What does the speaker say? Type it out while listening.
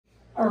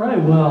All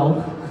right,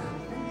 well,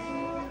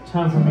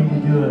 time for me to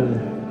do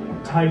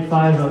a tight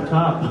five up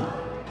top.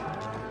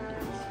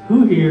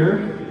 Who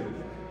here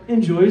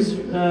enjoys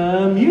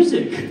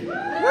music?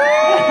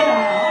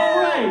 Yeah,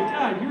 all right,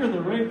 God, you're in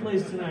the right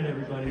place tonight,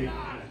 everybody.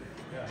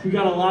 We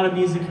got a lot of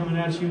music coming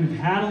at you. We've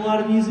had a lot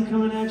of music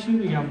coming at you.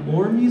 We got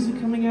more music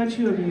coming at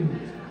you. I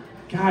mean,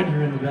 God,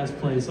 you're in the best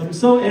place. I'm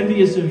so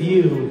envious of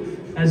you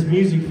as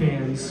music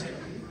fans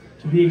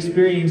to be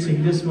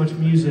experiencing this much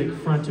music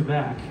front to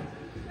back.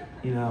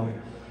 You know,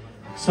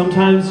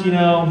 sometimes, you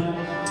know,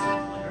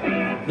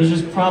 there's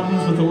just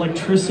problems with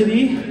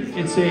electricity.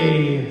 It's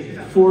a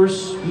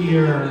force we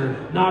are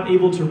not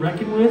able to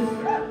reckon with.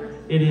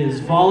 It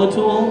is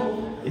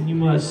volatile, and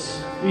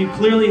we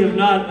clearly have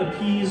not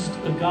appeased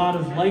a god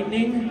of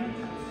lightning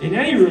in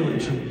any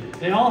religion.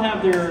 They all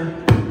have their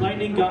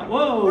lightning god.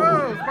 Whoa!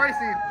 Whoa,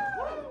 spicy!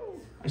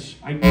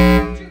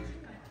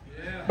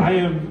 I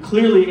am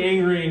clearly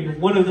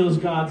angering one of those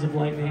gods of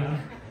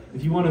lightning.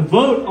 If you want to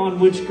vote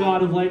on which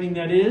god of lightning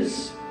that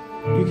is,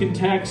 you can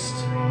text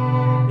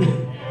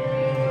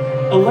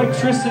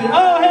electricity.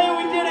 Oh, hey,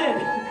 we did it!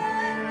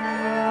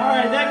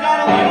 Alright, that god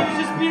of lightning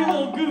was just being a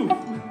little goof.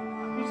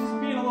 He was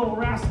just being a little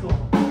rascal.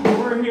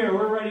 We're here,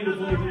 we're ready to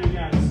play for you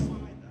guys.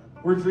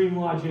 We're Dream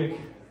Logic.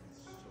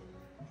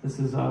 This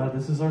is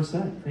our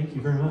set. Thank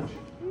you very much.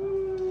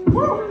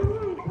 Woo!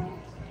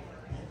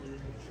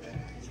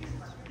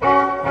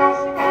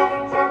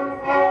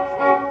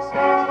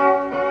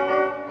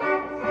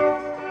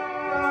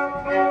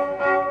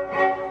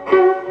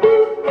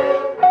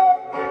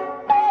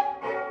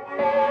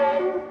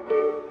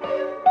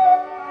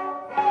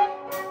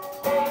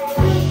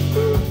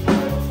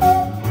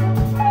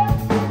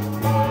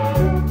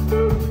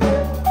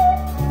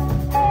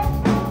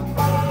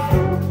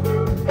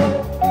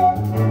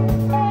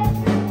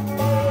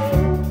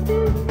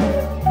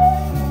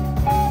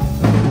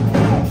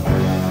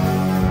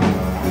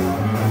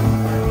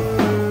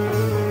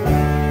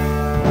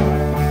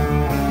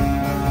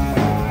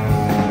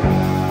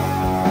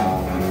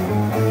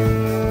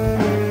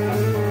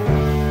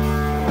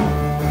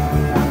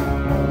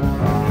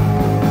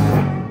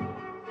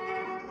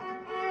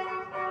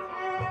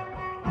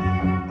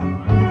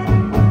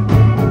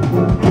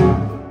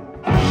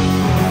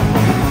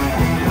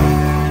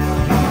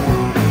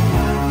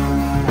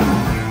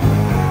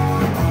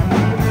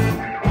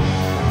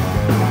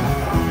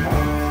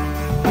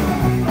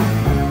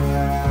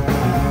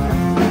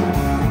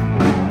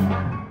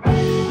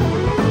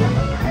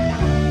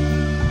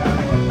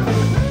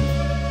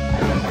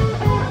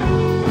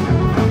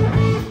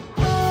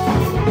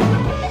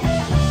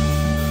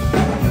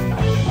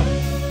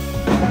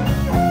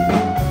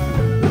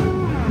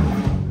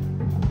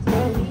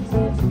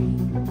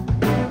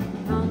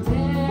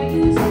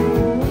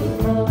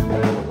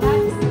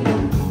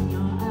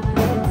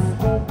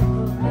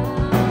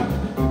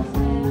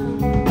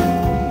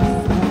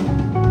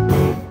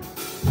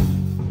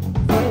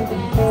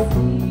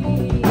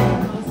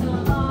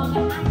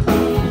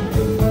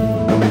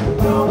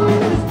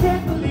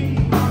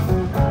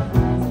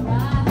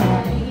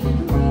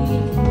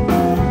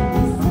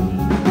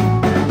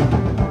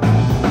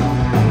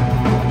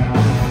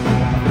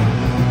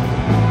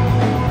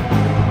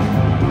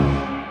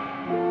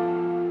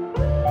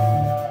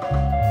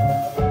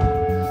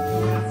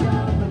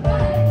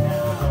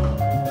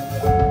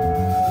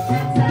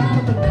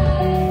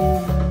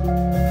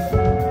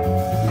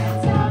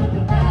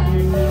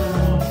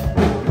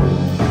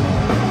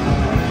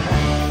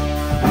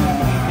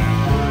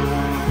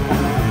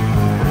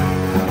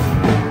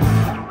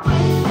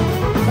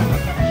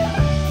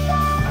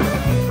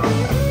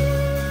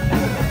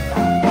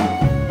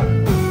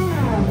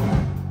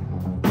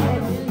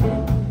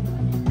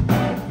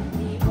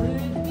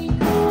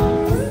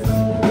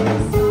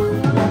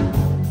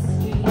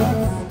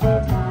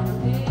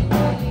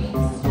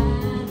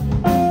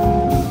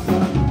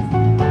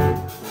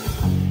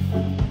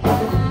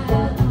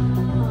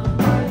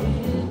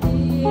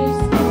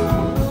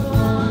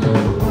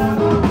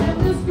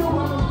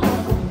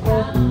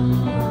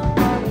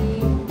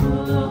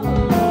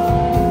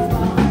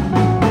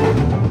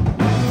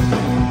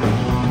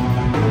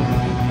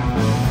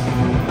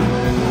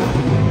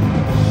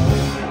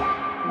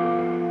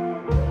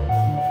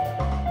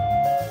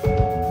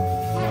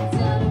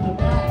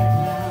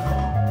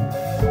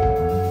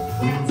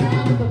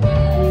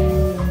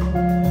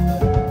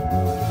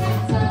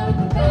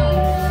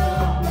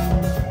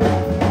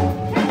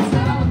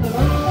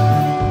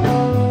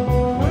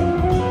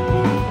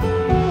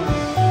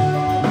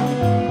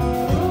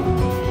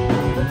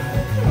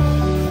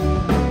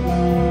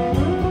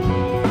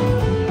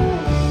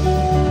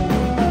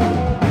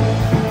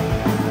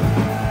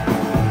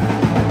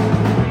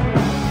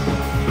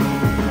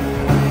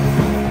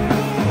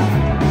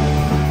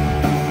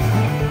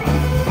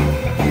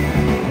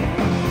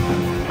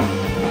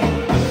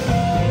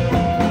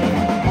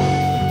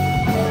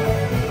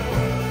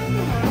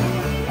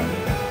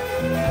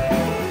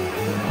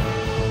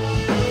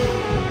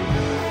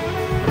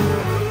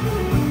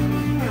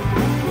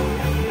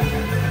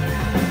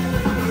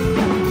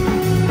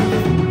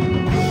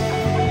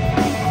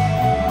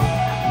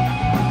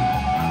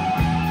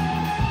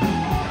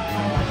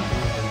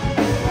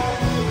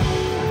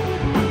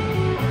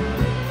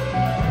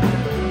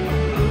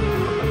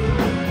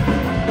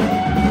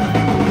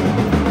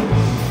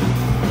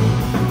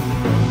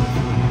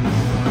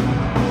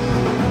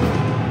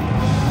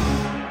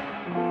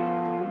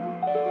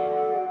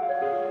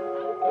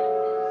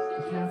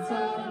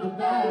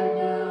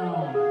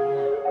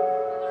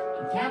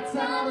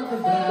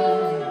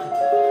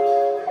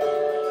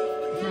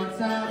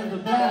 lights out in the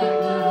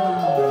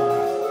background.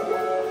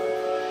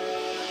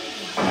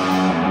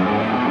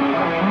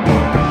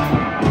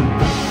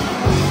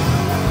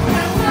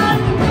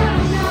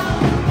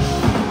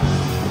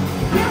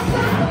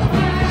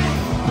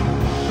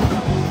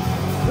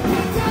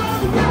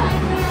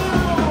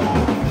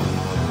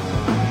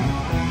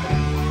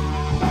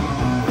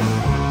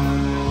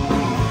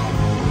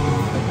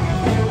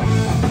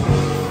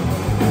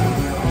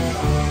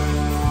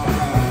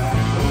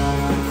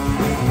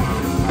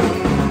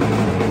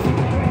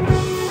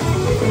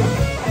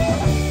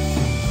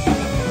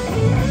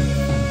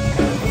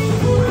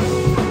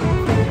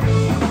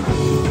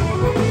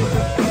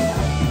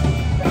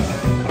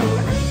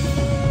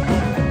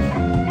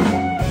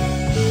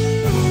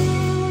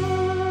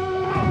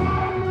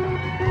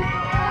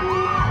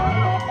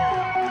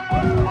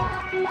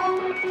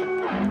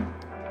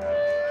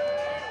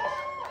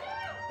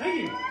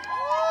 Thank you.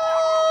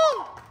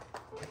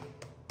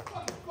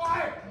 Fucking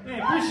fire. Hey,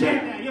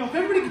 appreciate that. Yo, if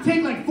everybody could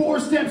take like 4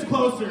 steps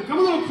closer. Come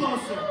a little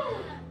closer.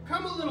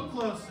 Come a little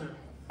closer.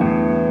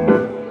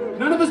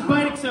 None of us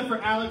bite except for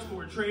Alex, but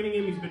we're training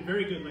him. He's been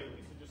very good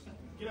lately. So just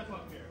get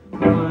up here.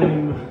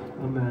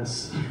 I'm a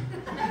mess.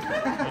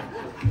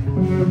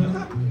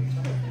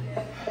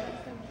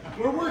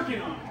 We're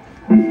working on it.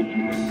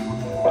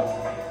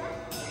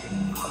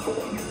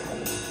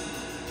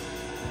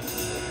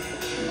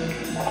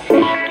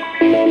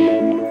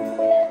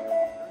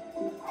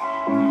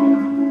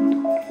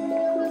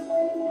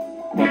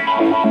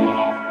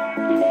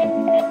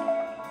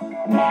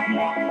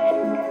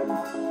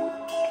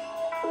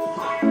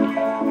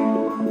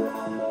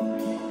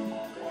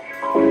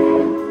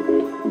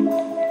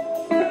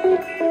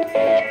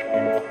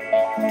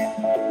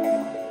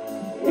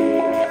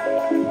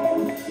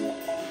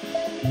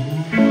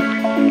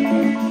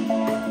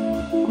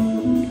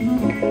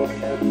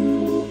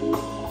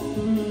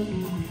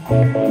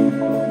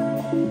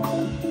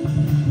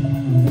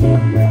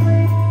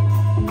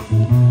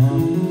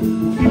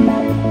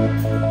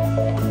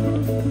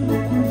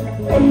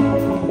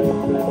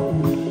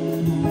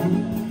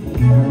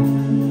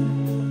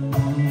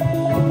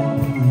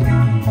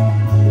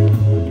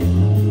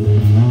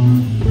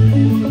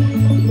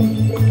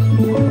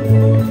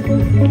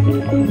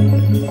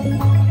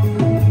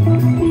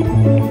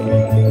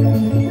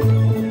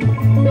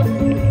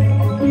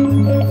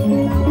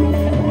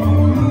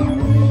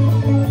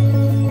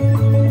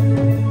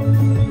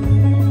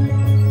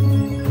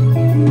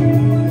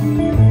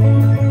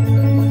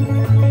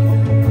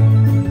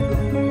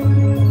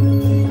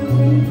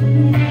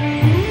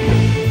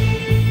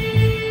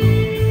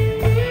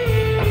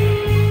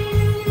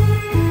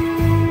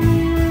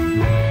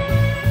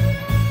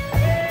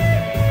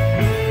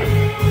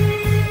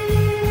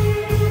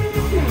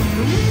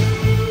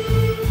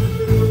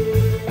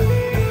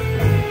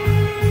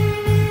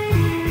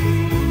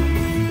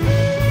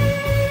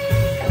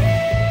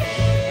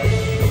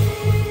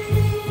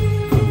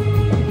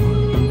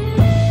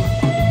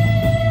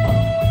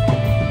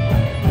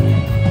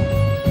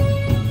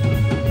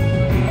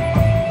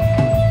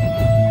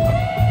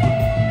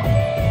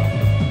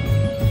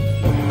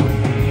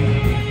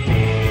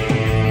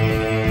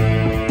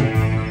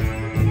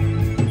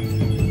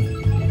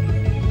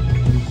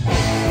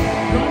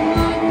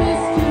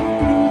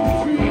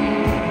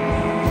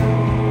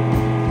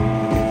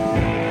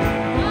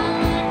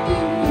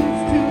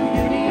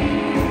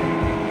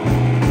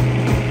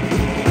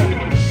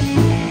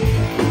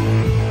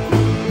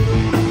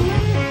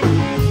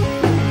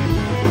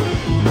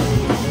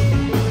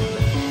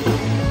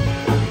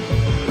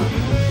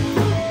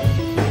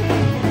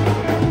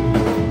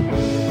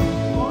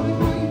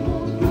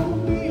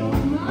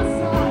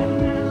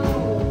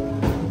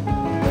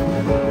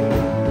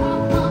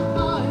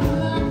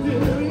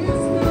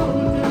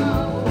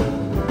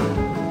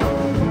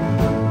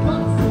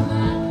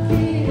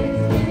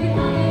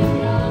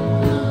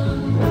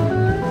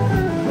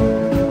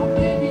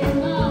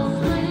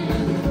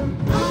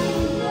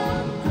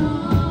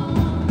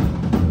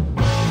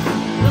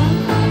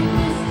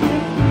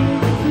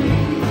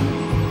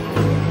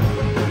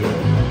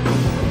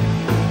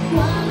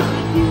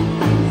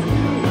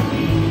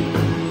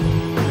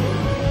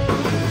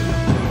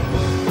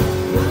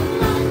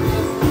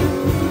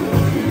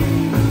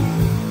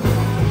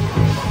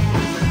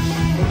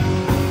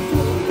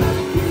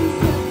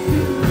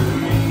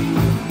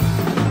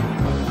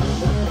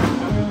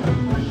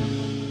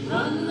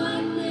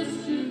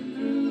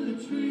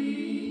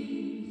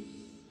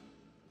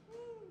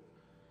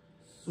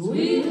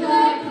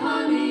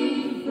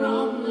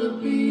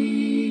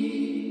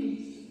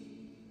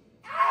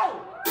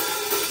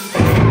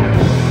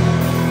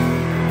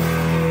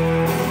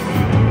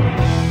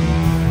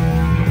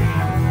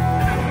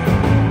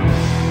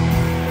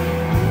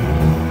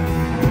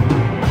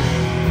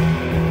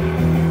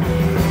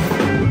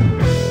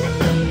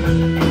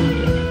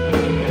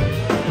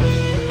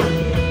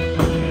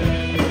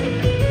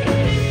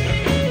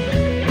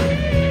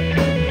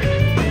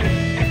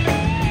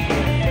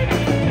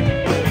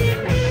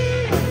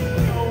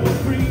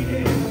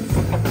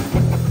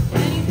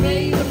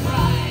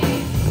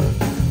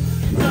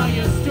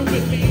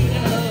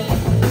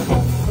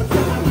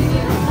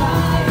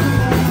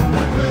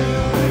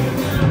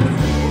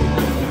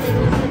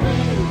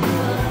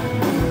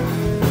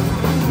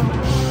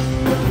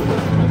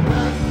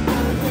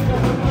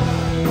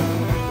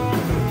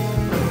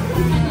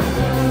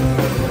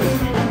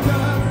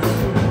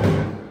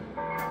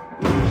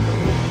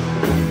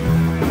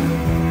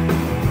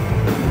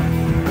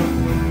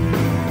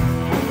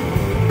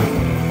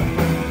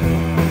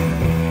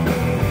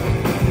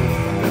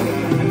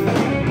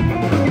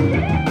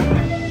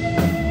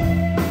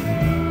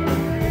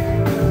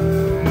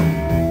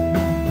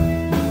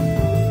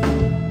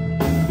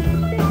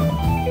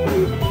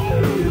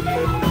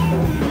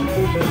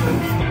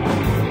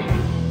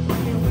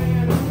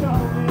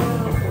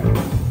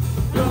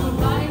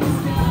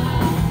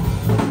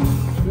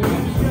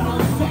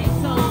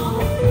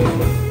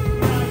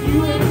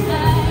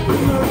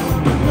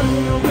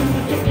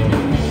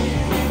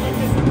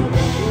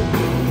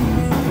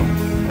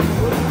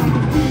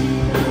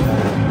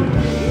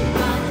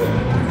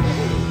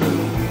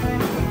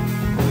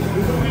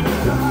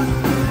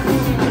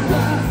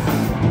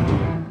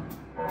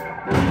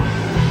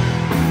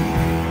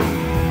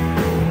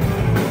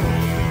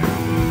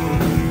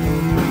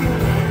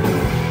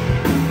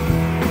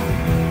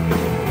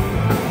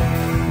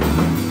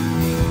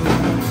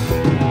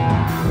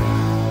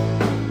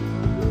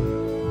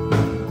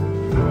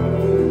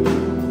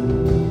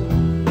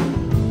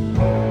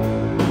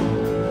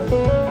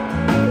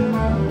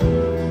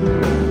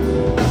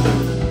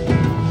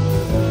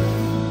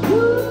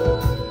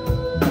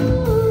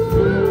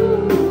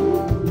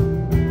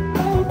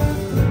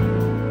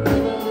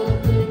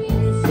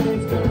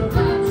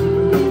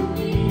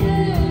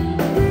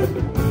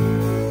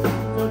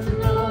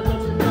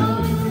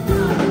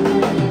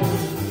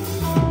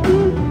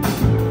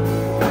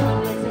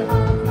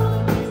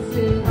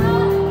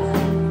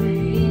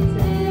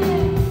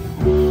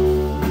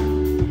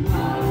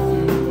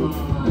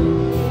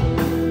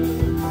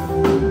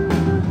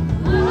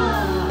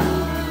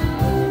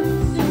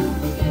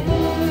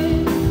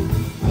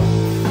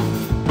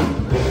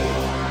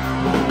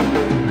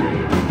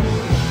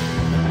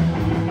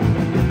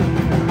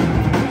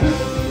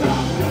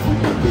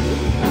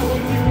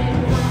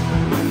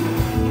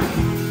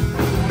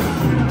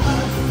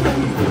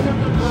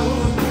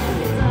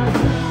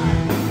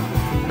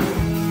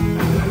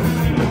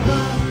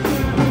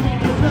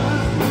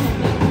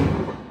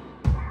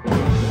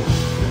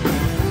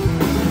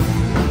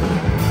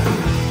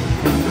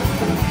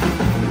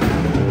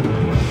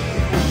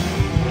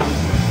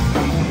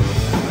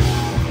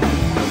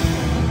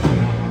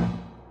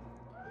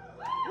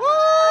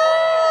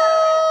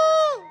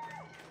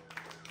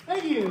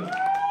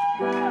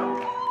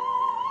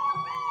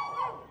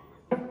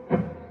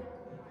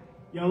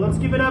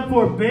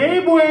 for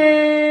Babe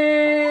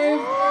Wave!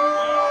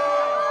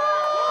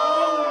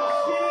 Holy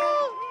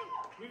shit!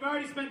 We've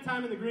already spent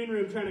time in the green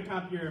room trying to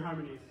copy your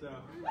harmonies, so.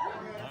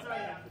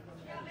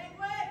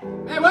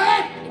 Hey,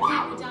 what? It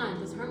can't be done.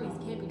 Those harmonies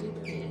can't be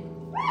duplicated.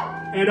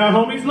 And our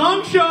homies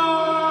Long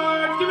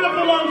Shorts! Give it up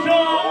for Long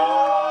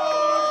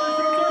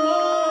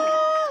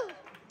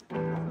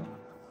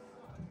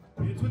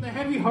Shorts! It's with a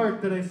heavy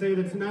heart that I say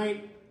that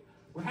tonight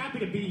we're happy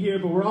to be here,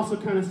 but we're also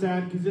kind of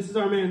sad because this is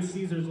our man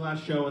Caesar's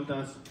last show with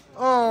us.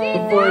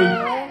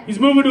 Oh. He's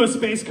moving to a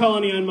space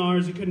colony on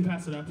Mars. He couldn't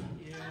pass it up.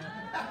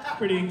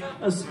 Pretty.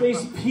 A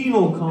space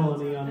penal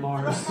colony on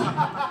Mars. He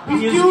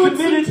has doing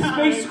committed some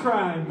space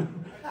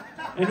crime.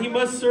 And he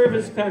must serve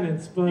his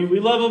penance, but we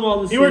love him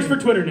all the same. He works for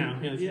Twitter now.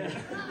 Yes. Yeah.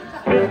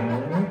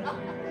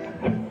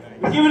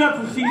 Give it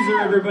up for Caesar,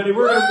 everybody.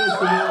 We're going to miss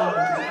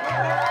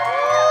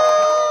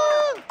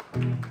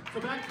him.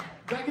 So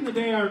back in the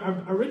day,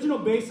 our original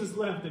bassist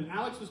left, and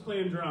Alex was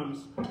playing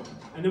drums.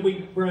 And then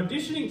we were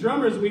auditioning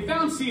drummers, and we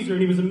found Caesar,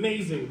 and he was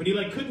amazing. But he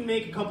couldn't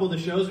make a couple of the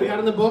shows we had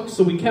in the book,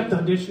 so we kept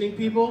auditioning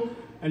people.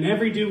 And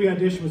every dude we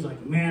auditioned was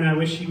like, man, I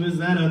wish he was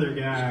that other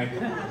guy.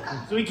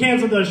 So we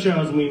canceled those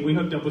shows and we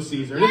hooked up with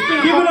Caesar. Give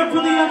it up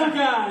for the other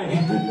guy.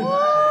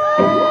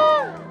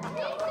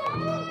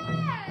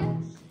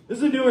 This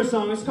is a newer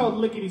song. It's called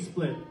Lickety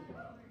Split.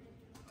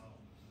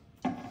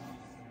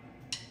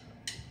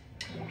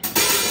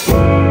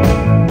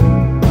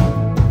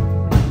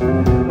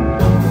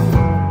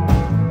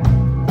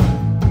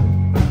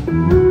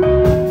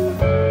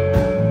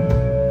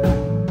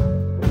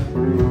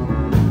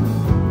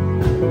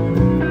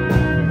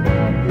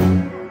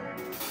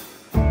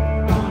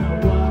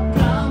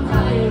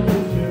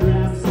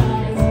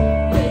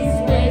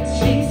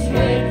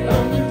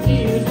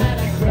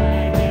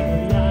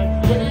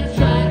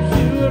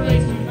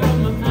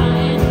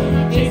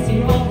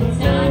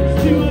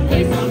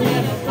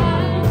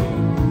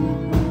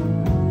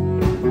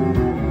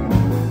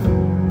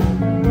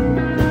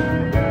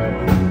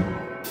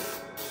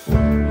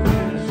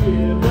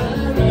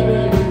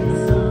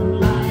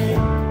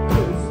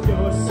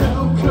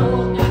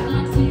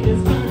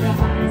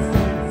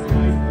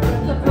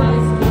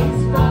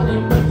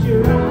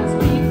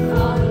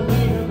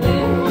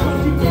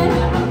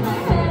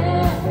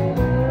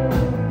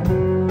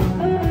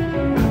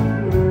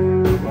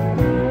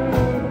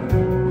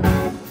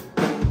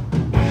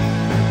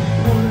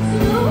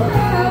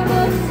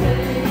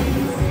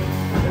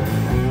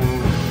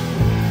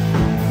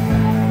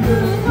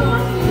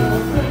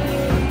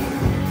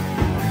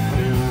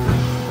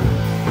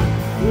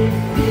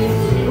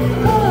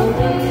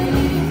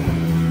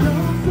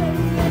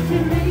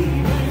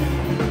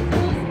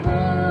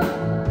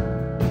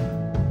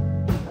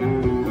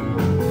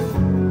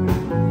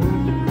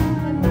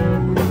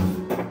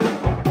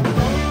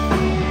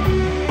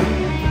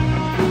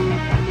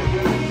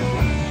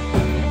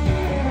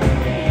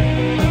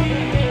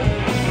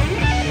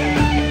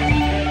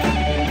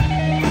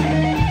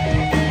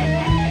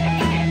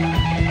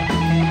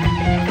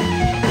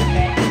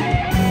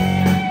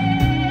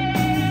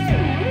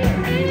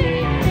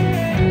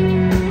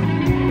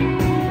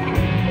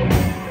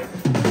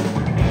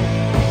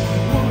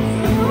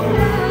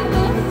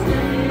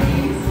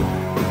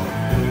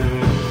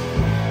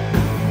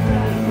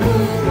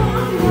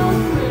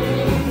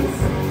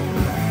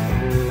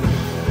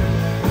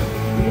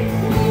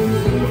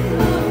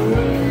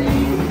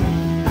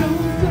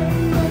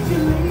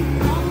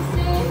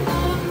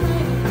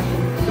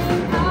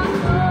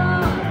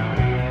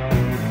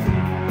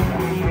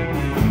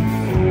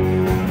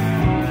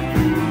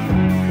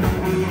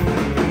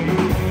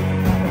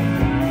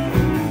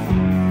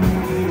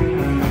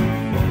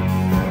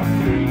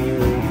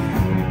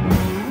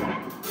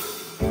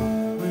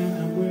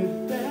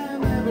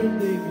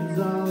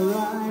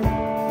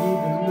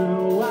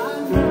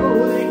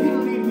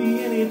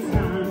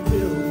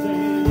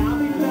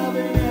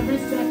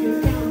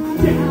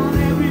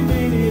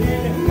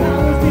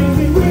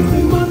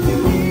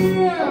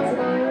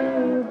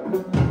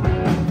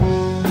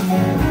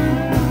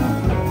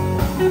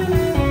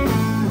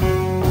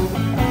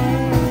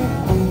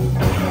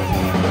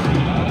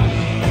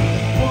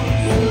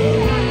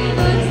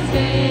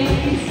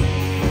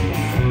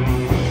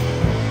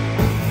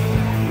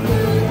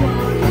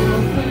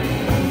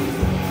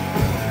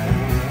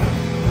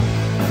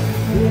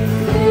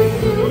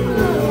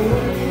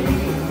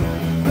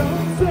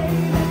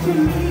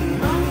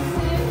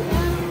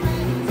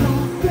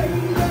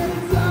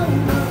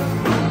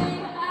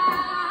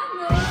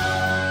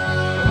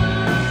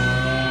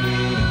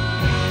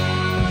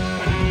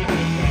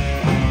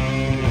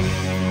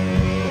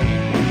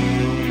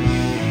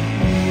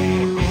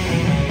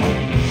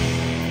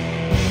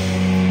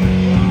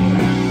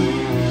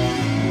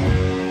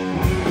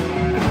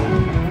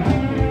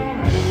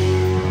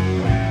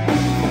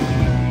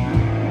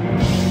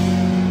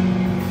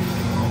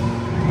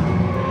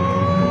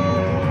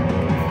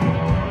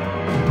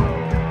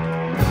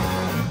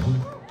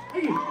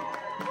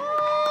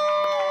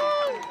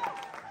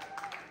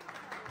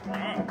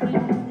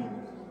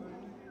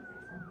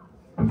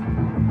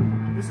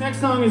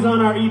 is on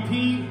our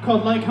EP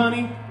called Like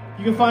Honey.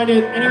 You can find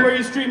it anywhere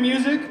you stream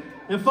music.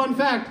 And fun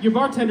fact, your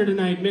bartender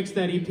tonight mixed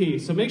that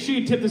EP. So make sure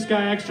you tip this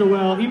guy extra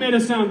well. He made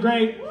us sound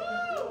great.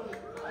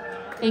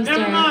 Thanks, Never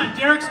Derek. mind,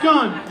 Derek's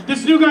gone.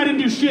 This new guy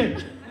didn't do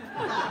shit.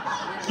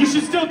 You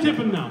should still tip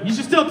him though. You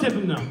should still tip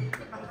him though.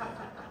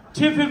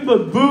 Tip him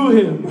but boo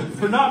him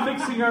for not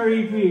mixing our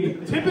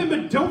EP. Tip him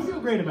but don't feel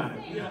great about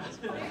it.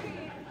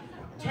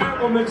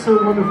 Terrible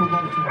mixer, wonderful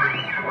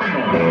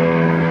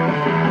bartender.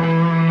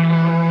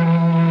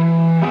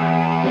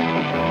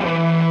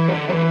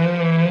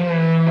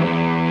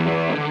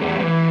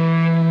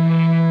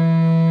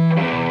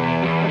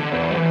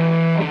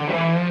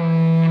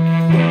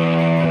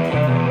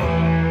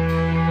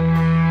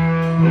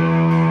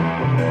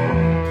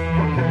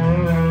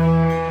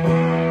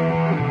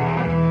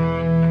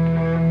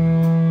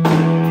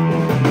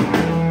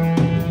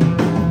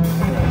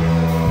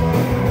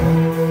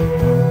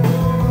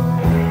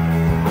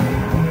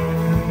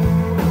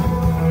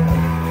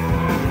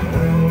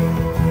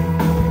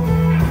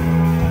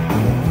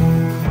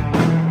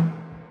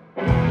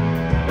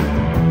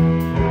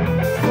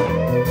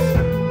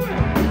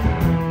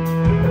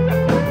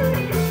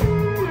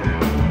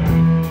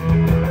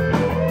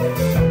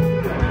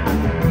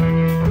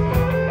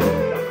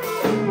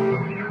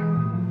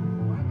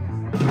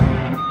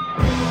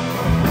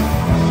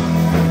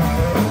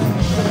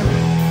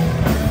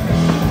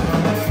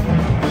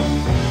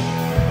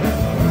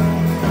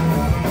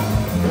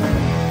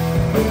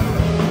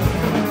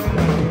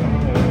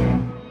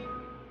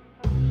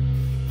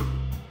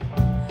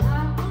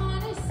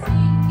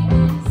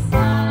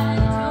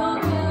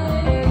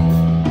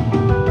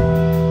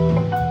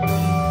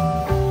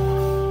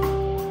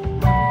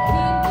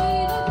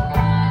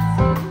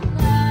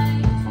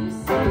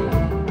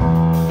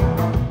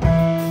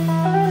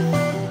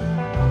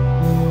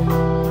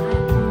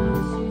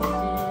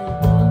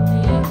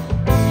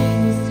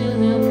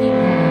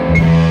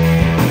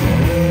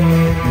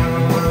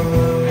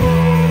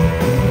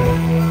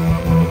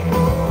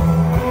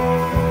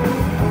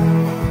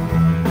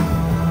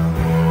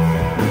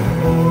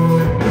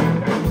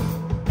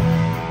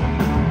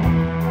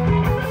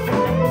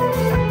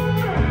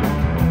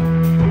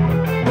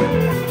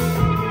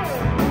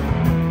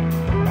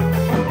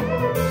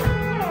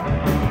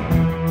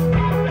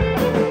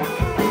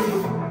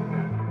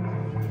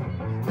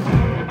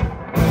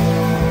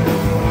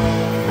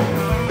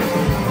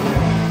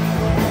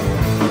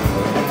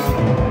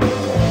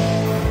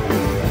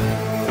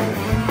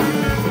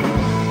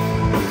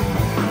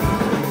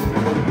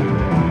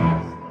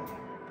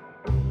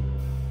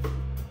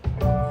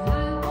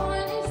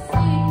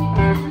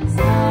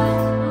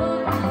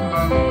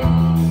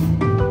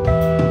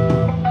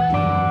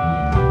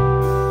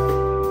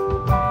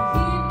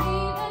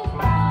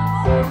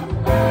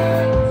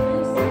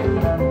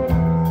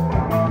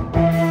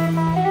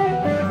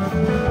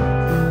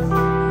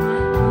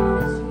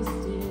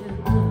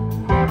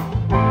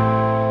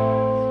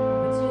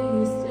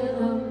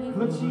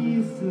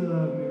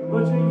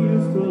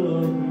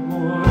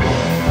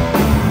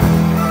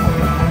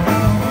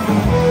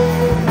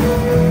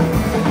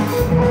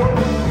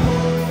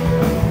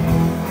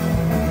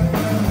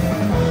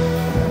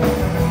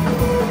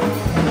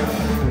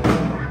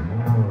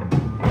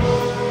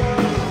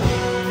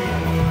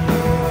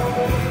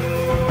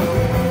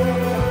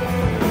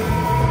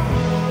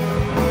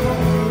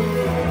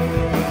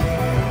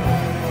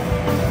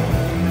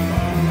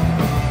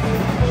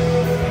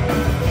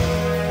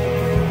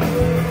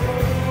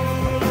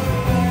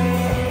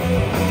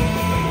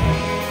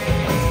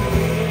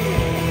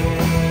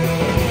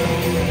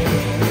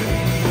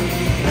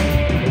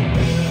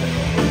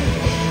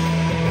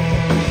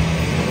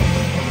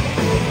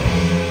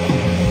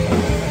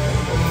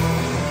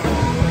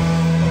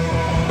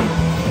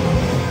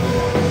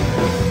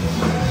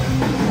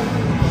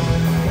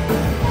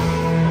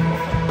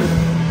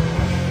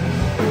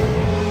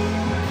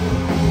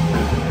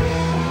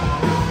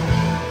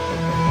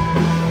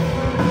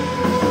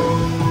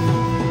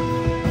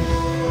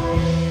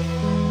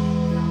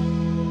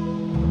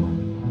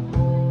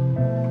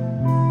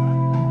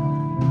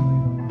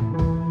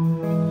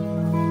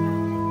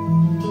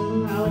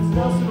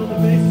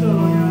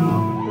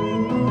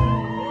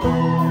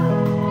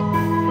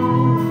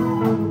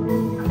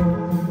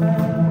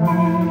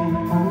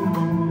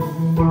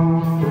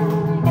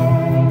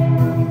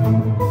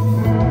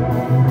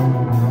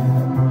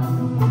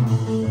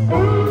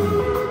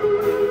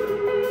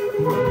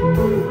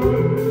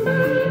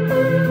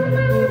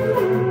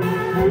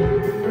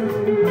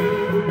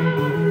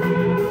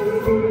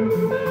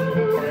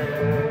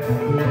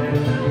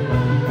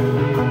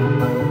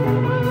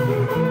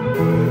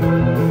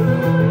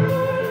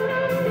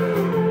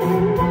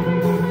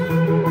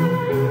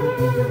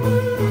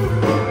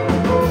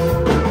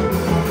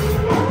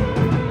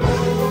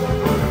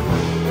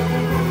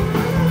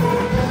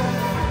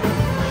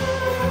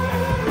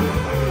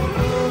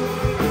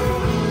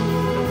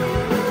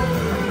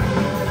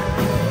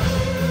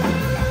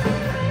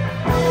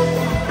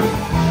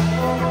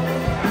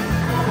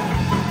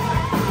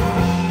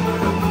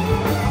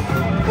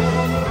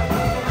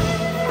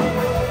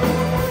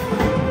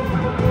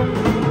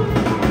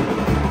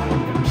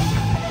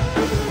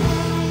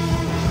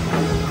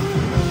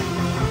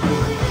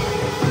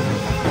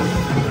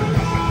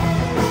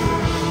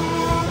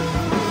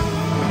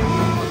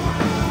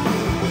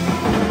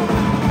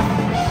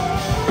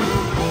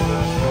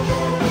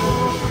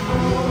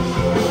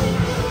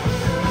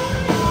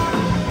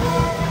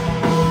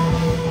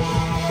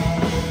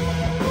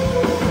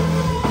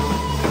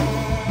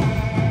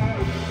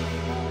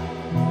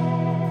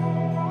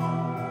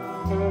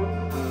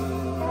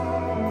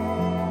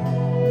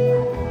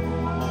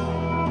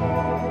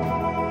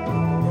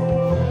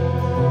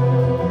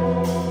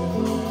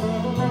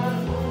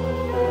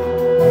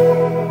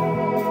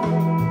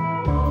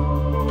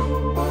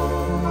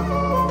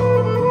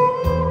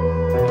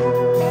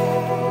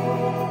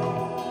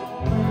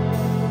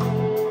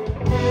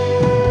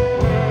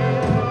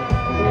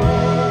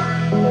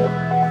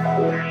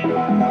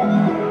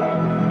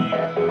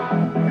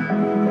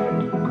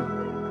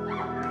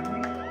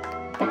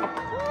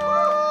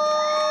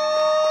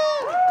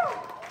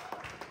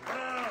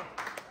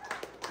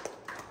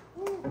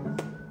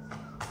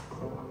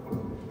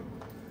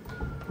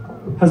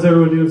 How's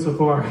everyone doing so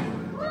far?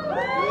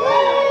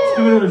 Let's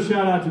do another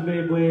shout out to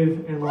Babe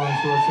Wave and Long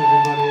Shorts,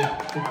 everybody.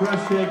 The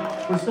Crush It.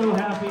 We're so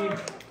happy.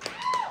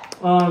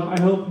 I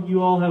hope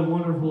you all have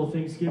wonderful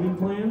Thanksgiving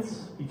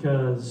plans,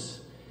 because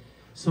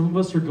some of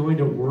us are going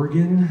to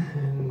Oregon,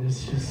 and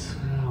it's just,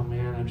 oh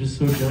man, I'm just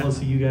so jealous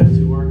of you guys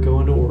who aren't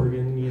going to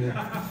Oregon, you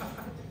know.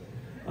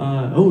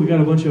 Oh, we got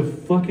a bunch of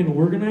fucking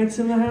Oregonites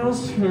in the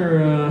house,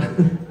 or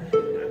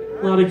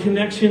a lot of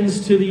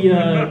connections to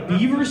the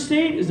Beaver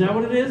State. Is that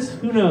what it is?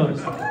 Who knows?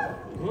 Sure,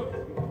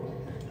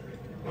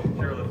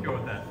 let's go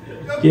with that.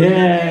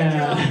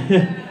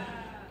 Yeah.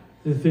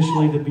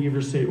 Officially the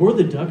Beaver State, or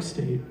the Duck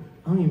State.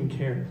 I don't even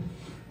care.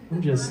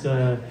 I'm just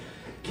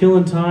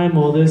killing time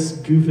while this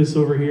goofus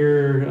over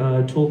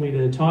here told me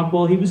to talk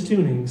while he was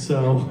tuning,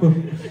 so.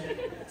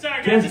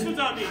 Sorry guys, this one's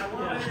on me.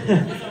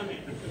 This on me.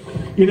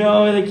 You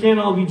know, they can't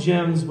all be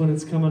gems when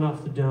it's coming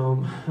off the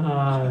dome.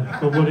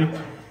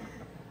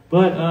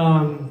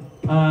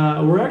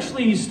 We're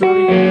actually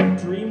starting a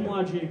Dream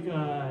Logic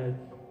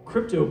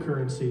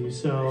cryptocurrency,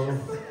 so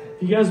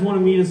if you guys want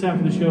to meet us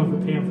after the show for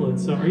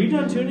pamphlets, so are you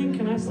done tuning?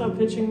 Can I stop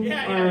pitching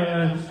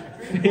our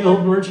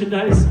failed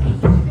merchandise?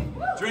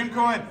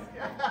 Dreamcoin.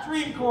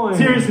 Dreamcoin.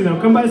 Seriously though,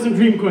 come buy some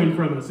Dreamcoin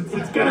from us.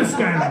 It's gonna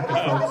skyrocket,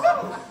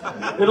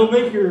 folks. It'll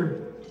make your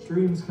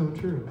dreams come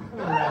true. All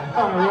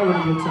right, we're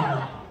having a good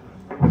time.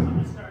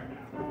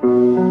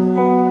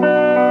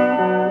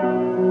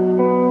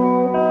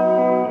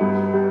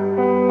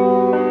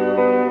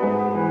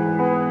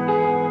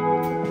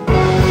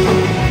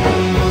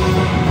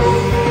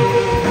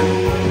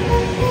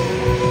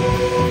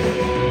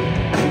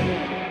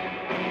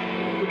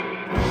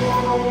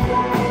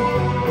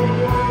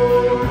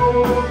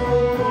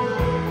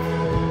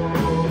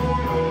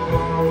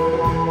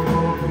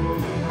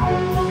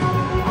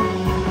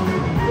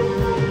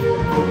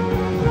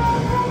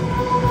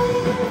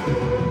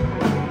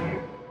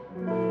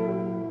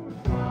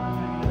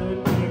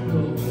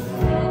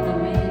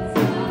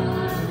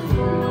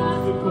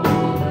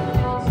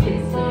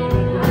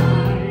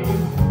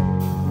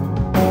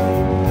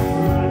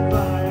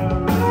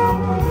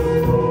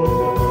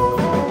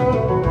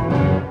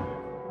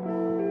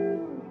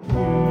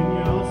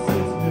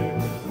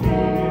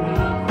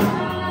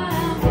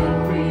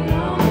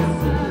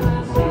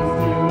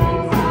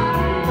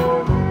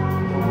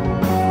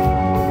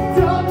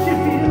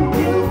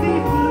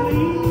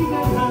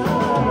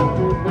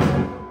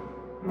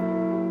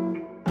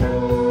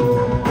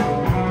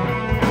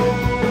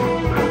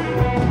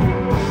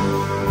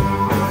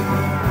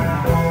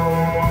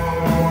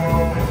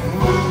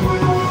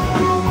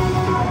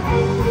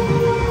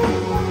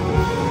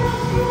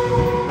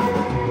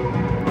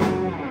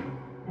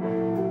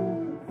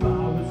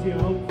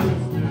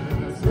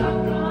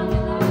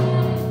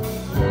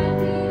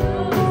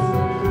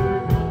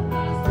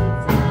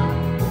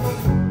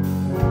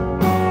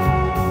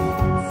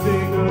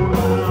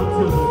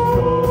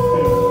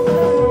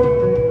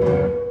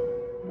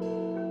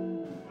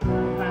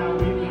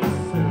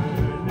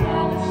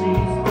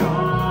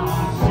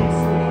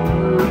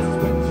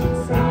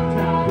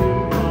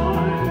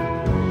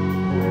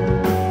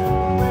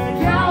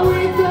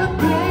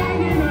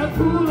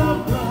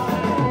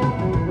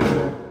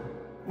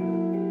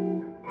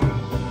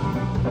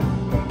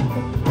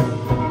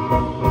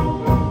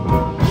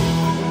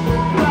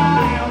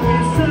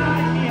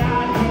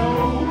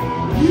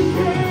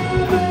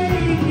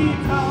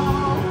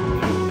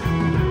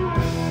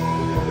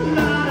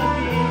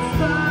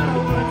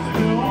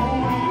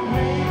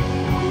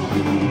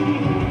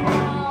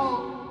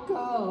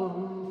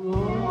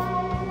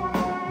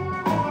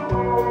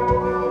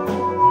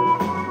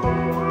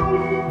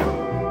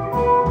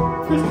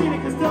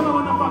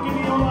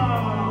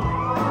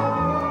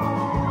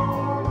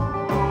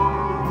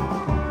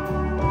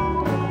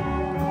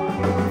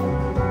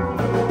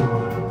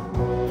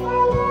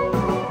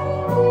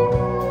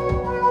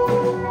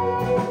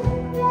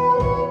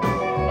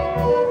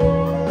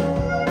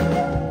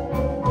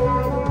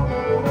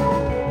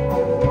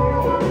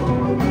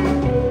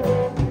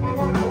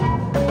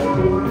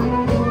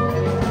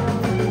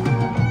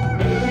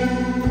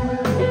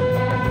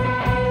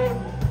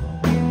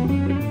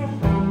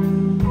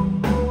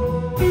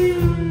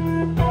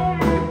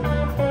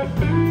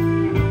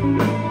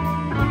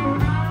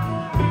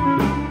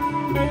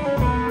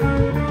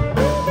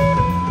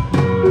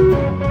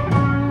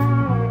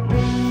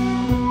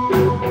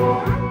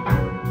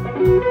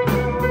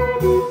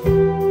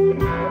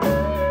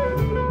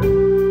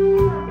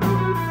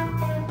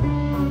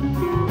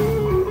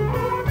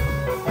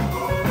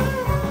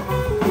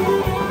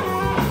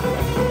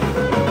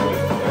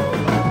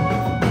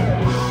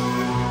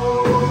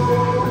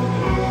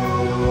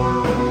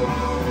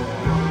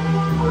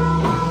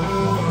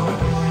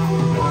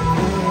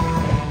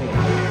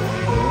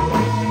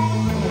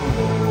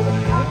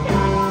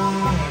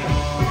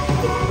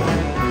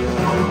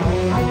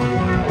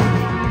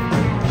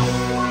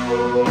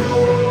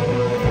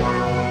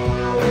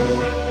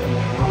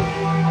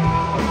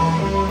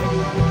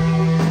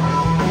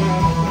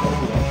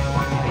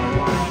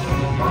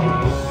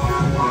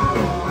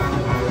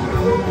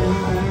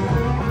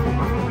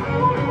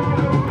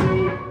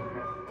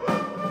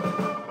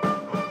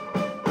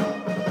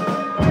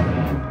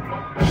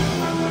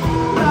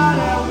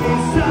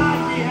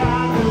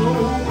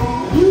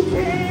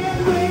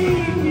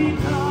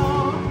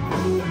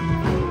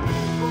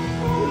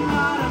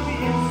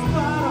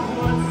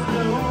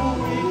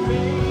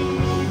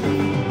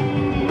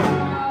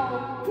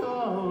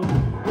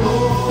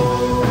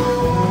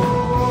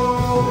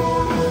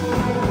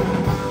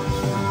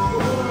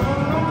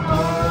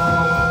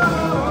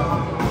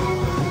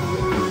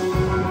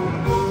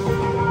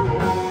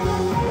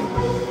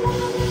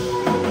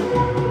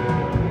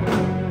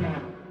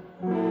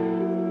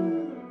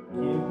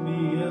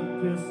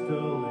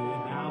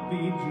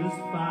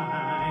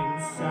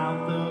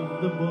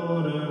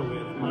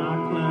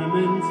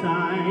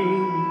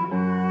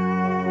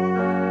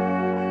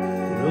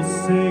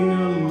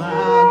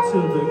 to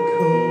the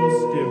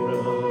coast it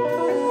runs.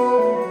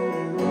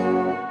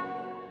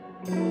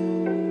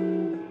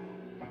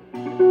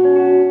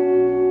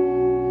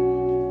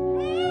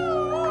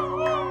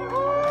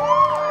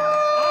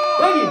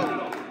 Thank you.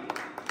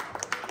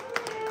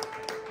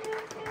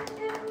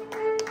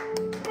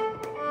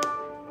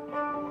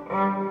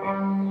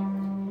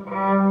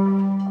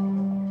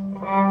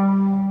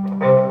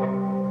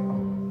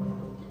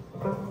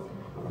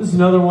 This is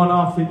another one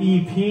off the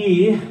EP,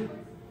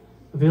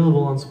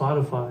 available on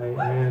Spotify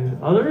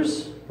and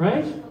others,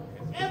 right?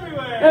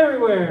 Everywhere!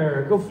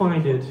 Everywhere! Go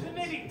find it. The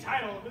maybe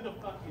title, who the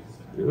fuck is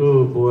it?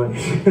 Oh boy.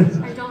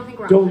 I don't think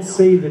we're Don't on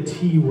say the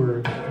T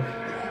word.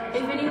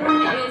 If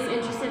anyone is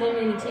interested in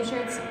any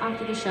t-shirts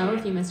after the show,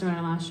 if you missed one of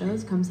our last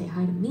shows, come say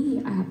hi to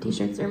me. I have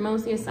t-shirts. They're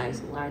mostly a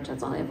size large.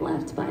 That's all I have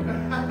left, but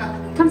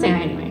come say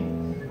hi anyway.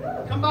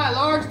 Come buy a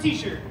large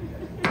t-shirt.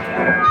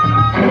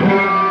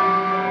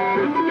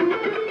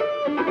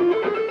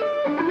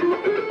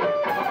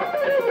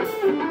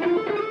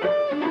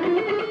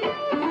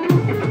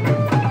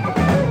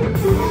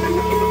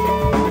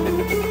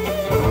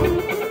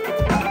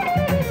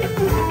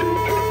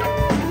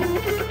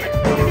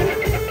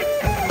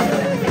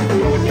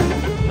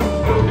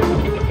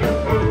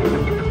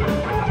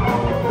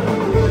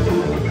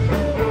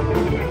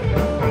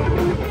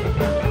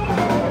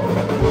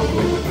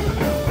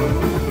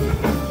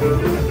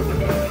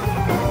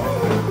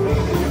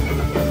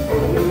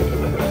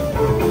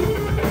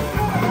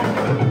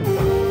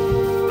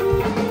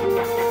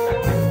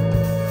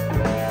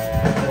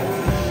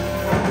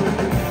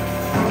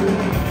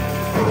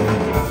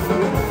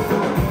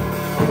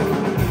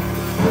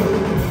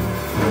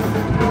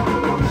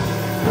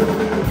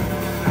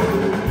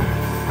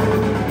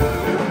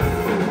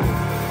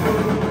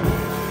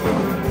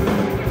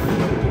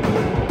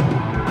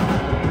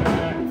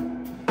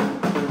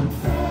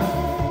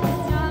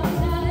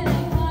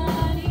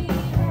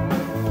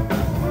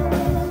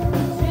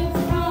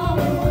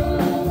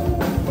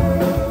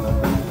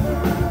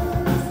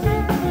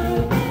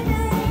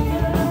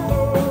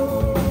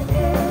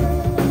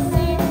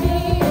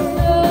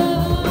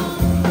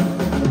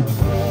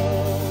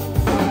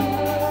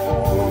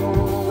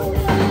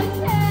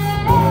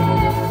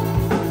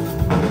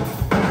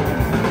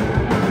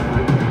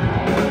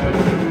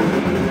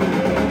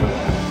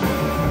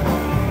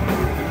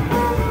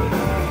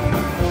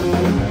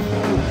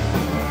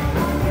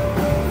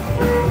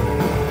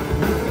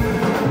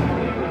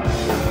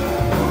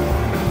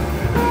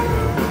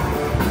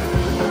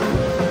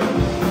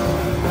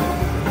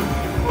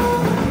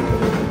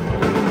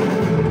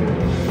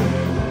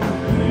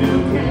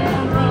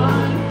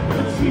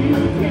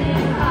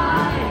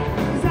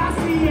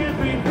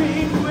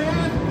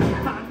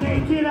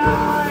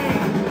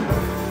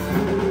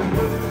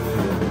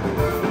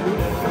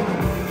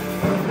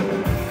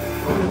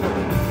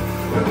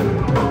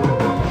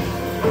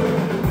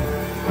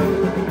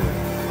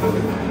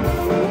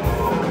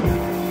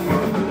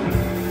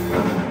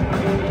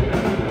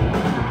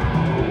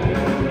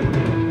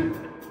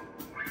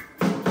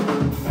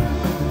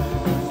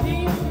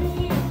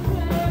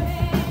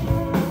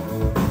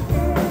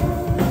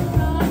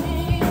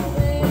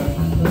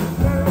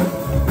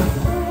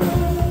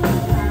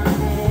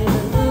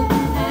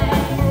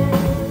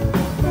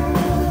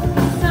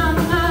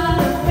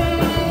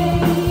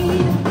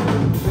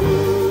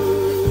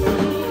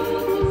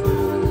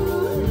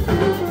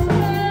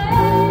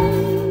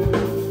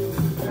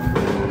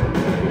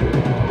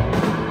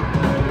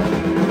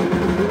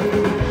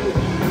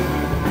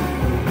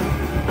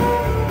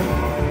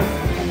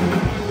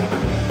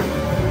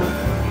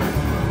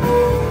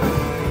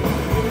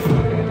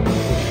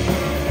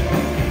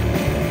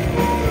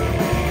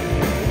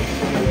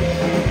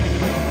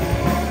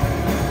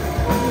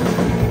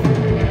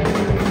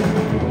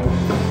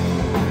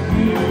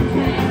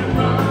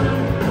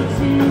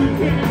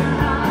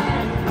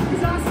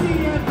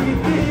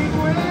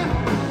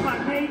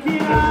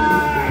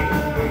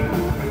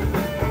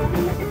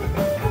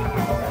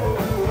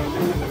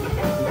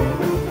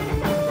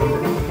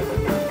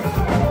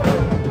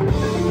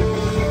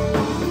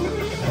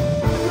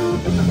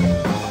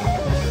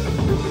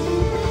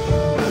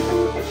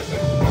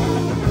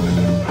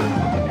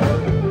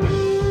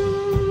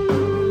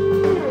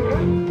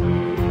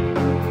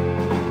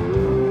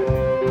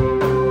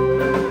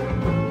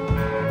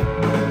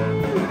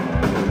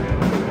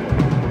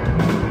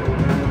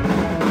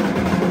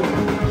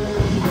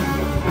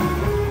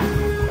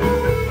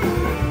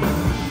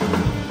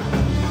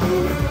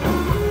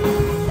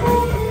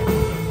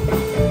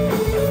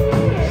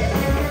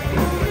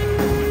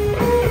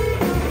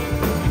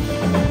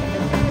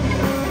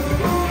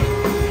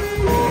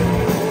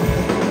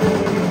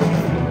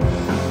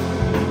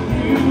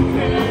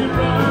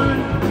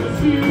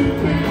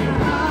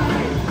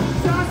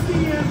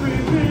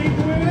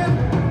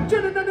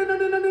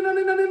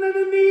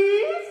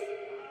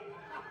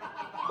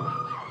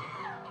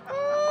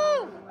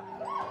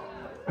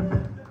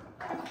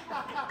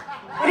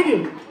 Thank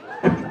you.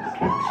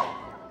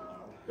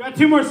 Got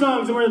two more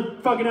songs and we're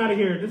fucking out of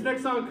here. This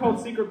next song is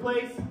called Secret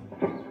Place.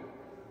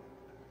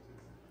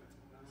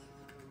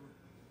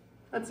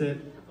 That's it.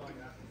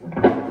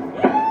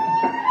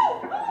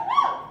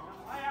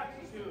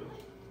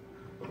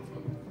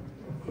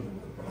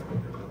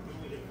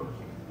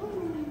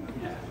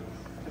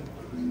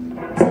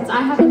 Since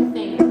I haven't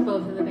thanked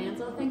both of the bands,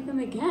 I'll thank them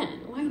again.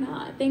 Why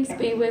not? Thanks,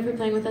 Babe, for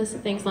playing with us.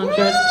 Thanks, Long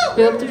Shorts.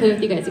 We hope to play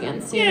with you guys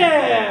again soon.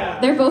 Yeah!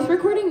 They're both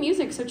recording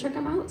music, so check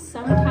them out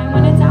sometime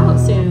when it's out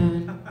soon.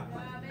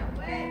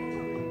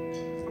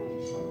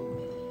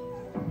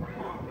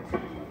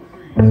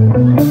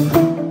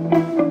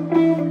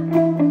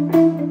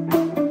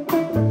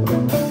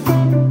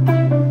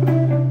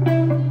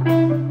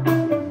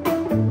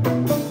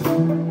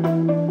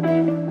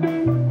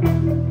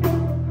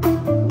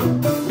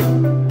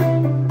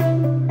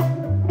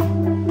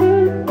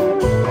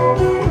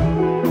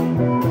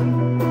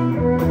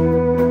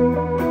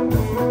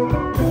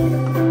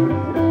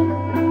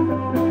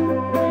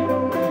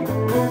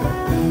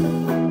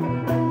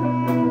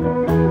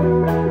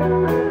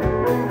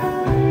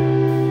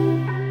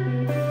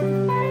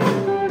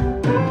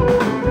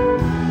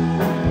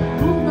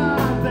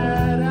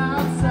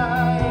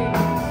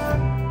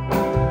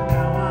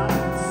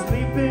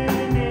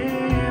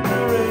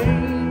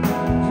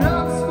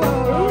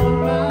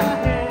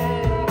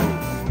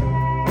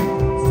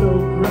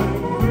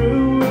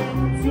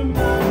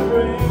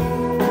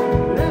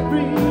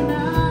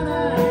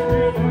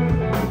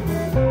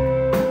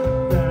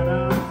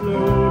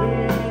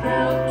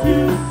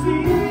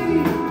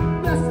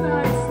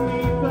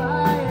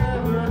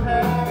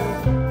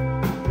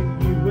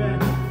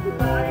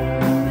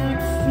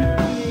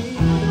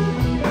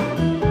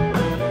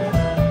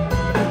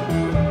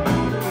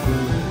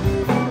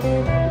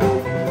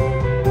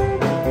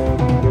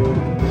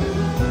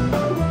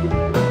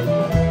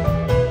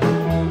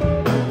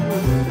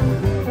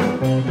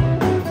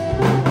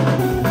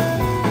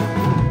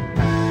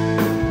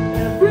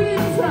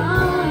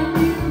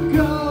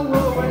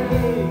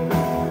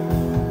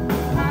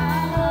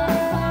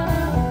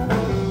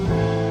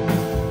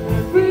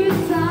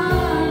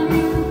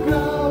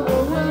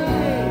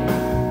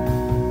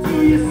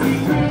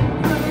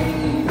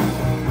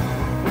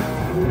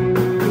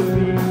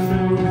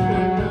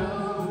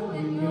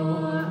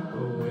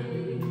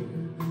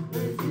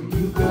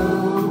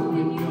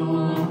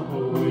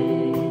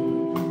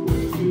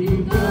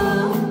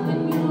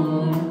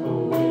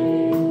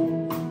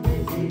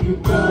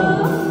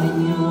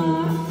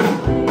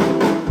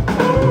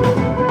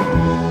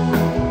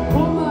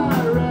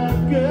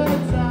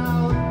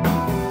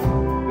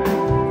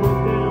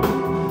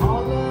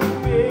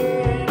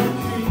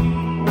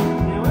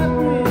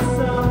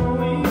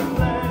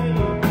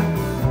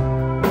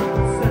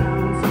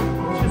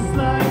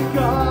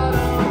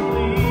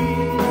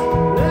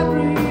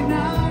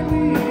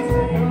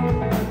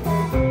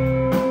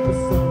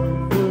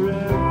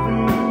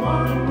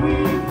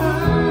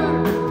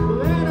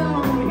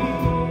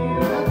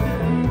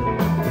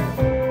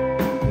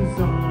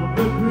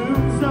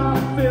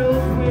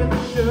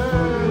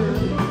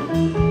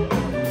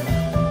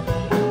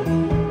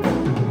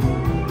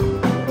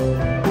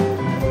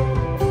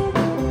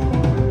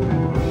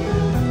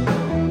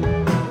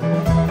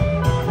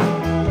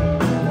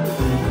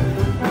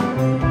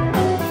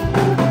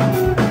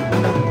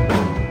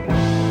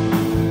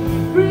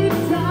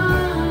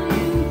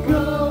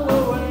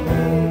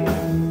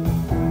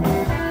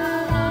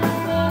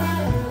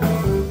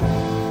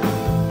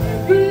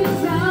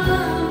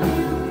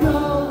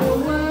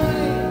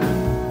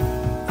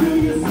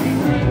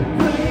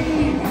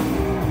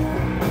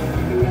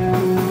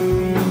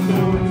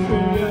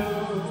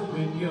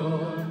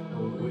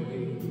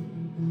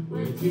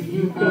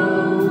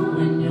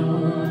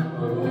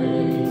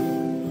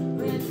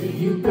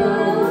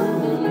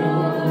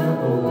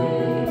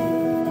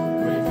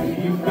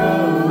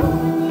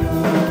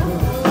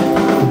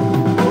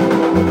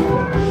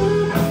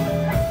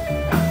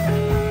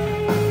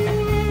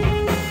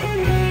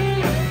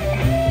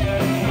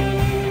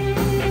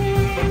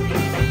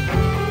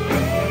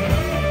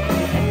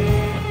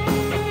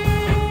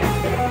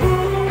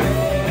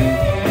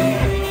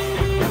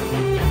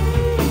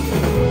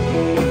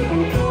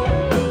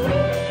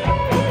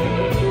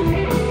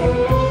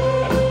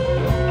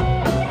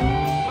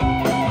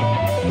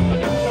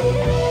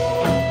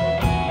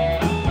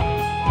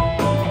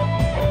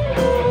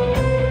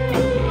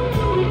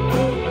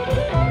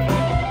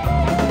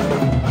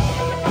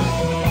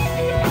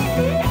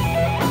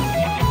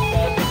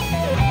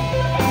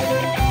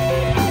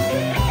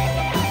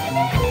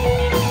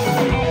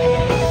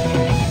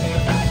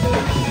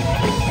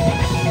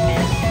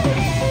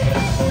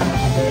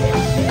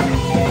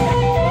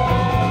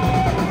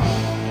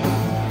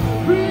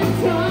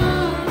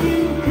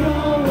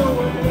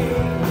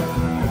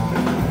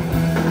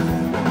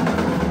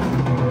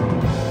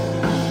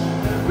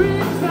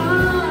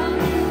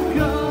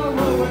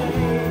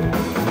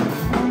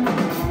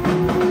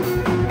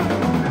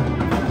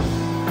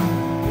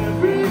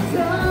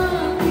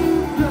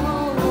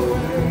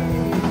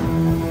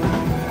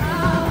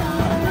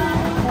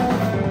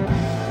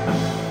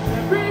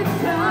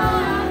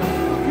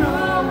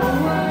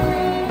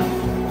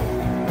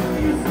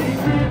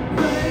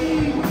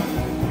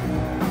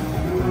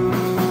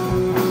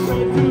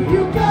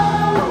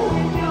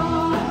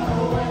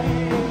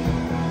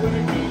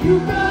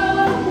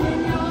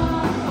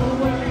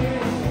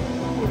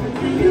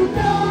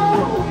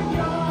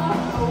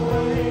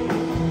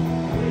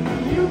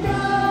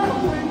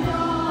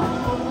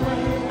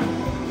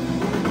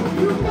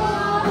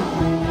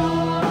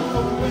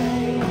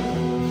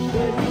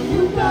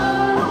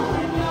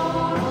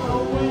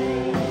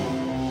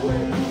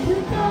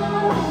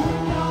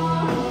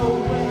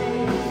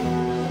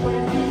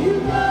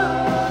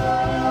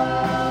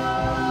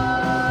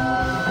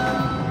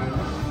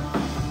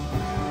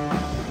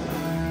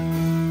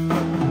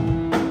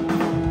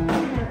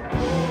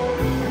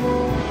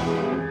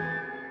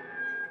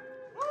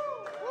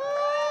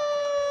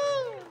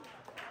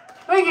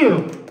 Thank you.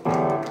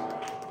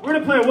 We're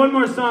gonna play one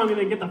more song and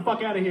then get the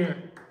fuck out of here.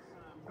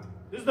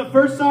 This is the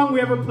first song we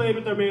ever played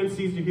with our man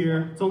Caesar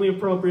here. It's only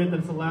appropriate that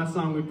it's the last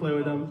song we play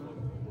with him.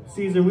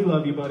 Caesar, we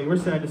love you, buddy. We're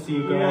sad to see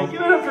you go. Yeah,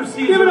 give it up for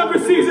Caesar. Give it up for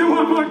Caesar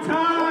one more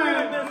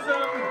time.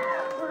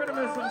 We're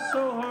gonna miss him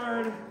so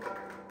hard.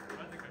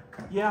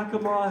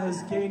 Yakima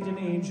has gained an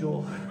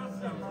angel.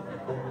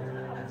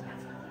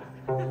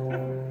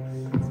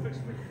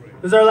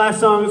 This is our last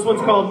song. This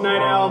one's called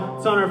Night Owl.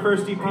 It's on our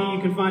first EP. You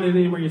can find it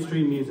anywhere you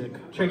stream music.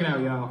 Check it out,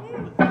 y'all.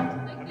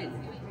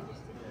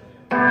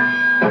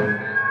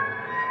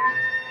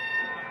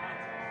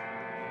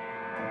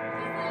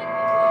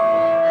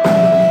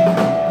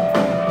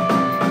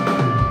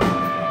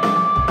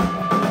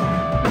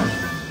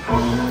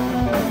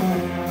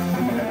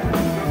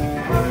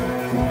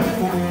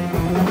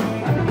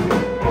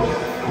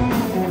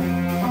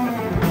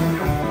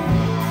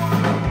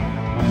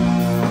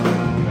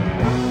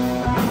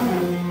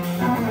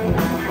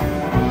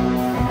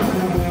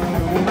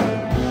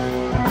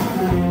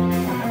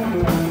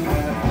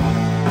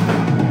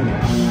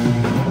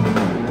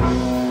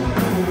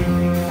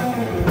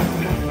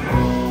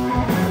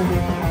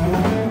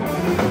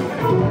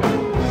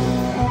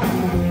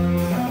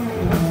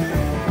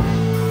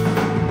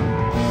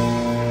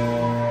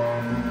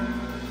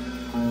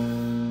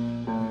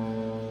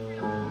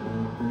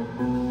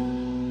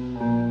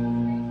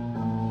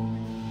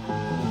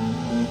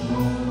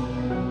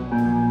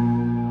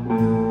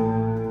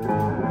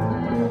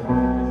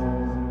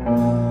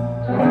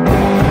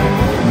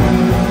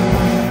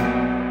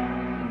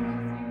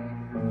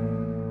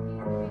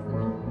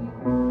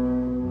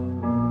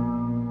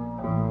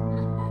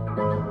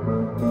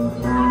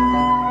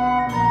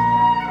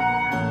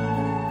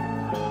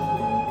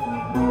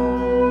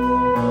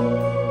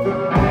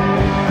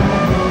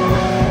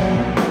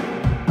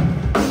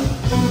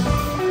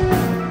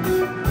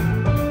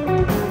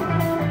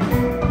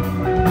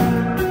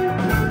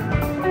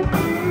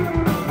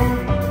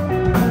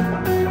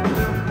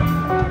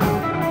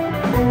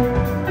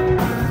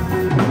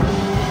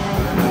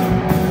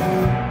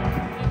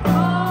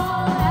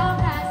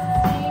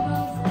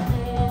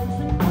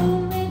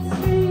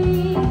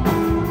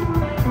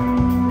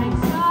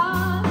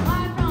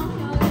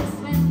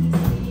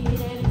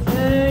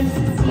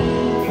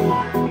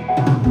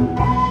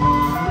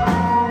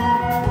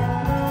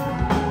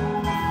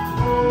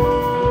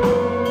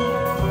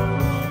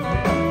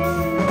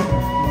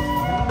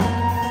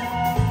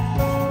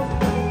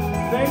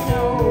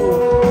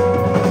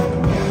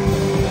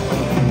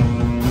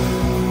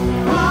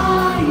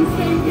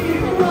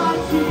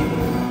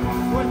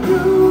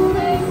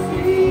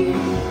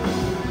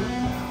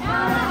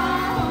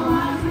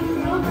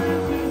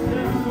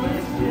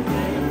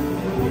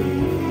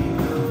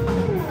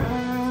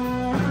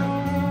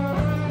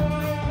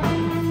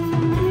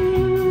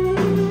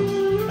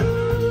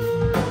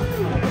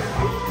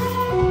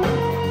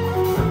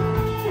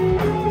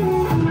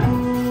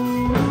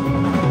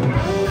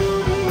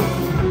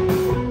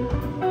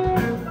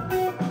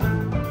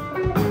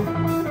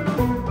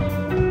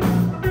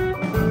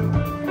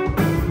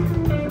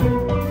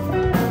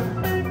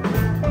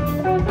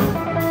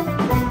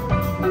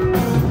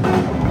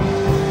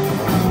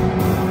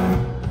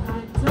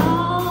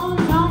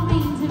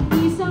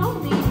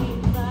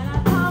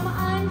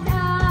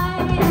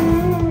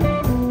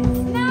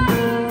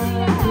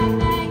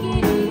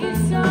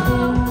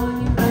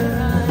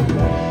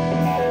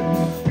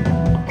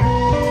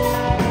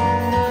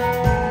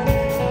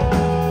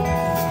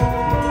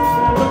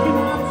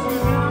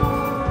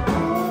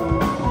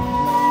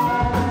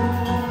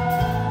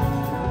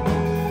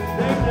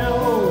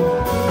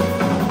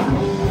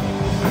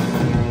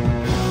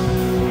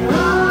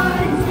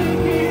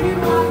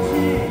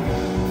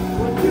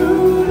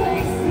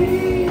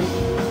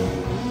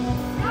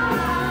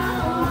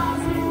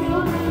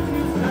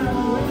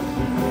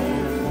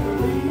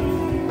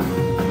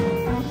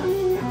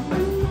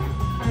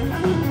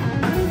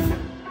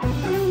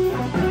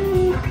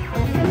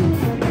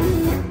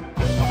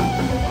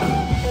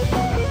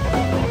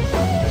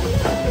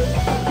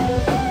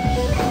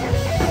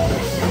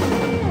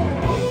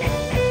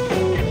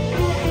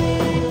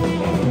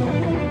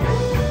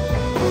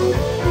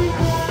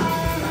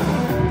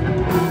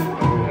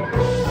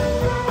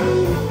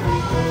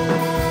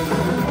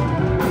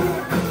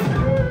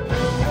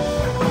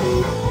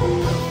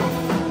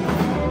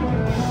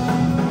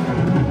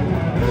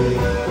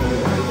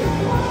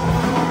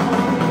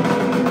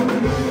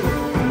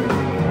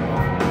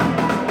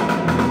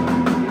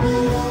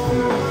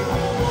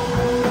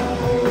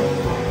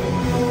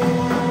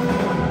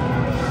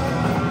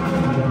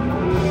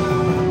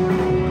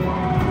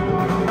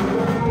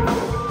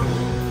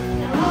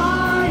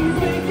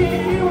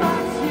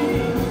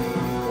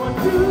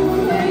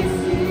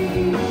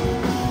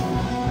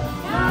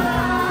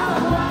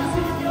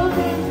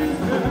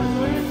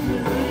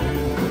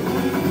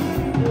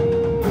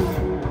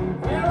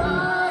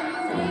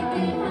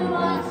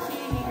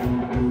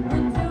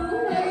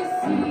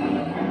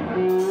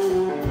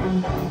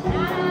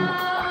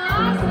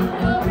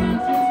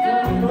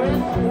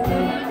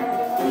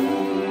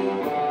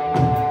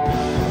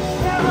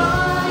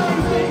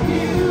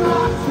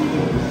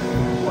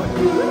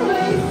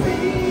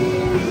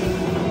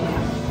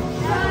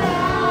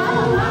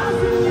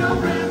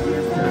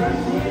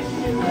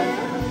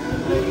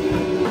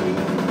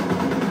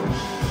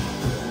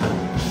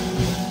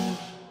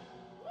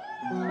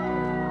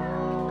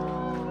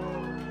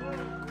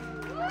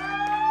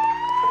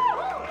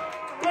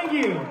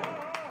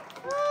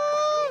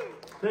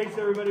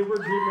 everybody. We're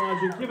Dream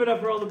Logic. Give it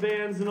up for all the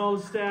bands and all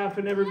the staff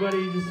and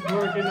everybody just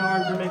working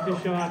hard to make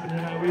this show happen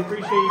tonight. We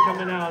appreciate you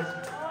coming out.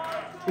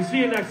 We'll see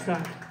you next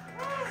time.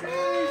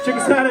 Check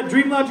us out at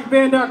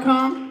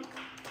dreamlogicband.com.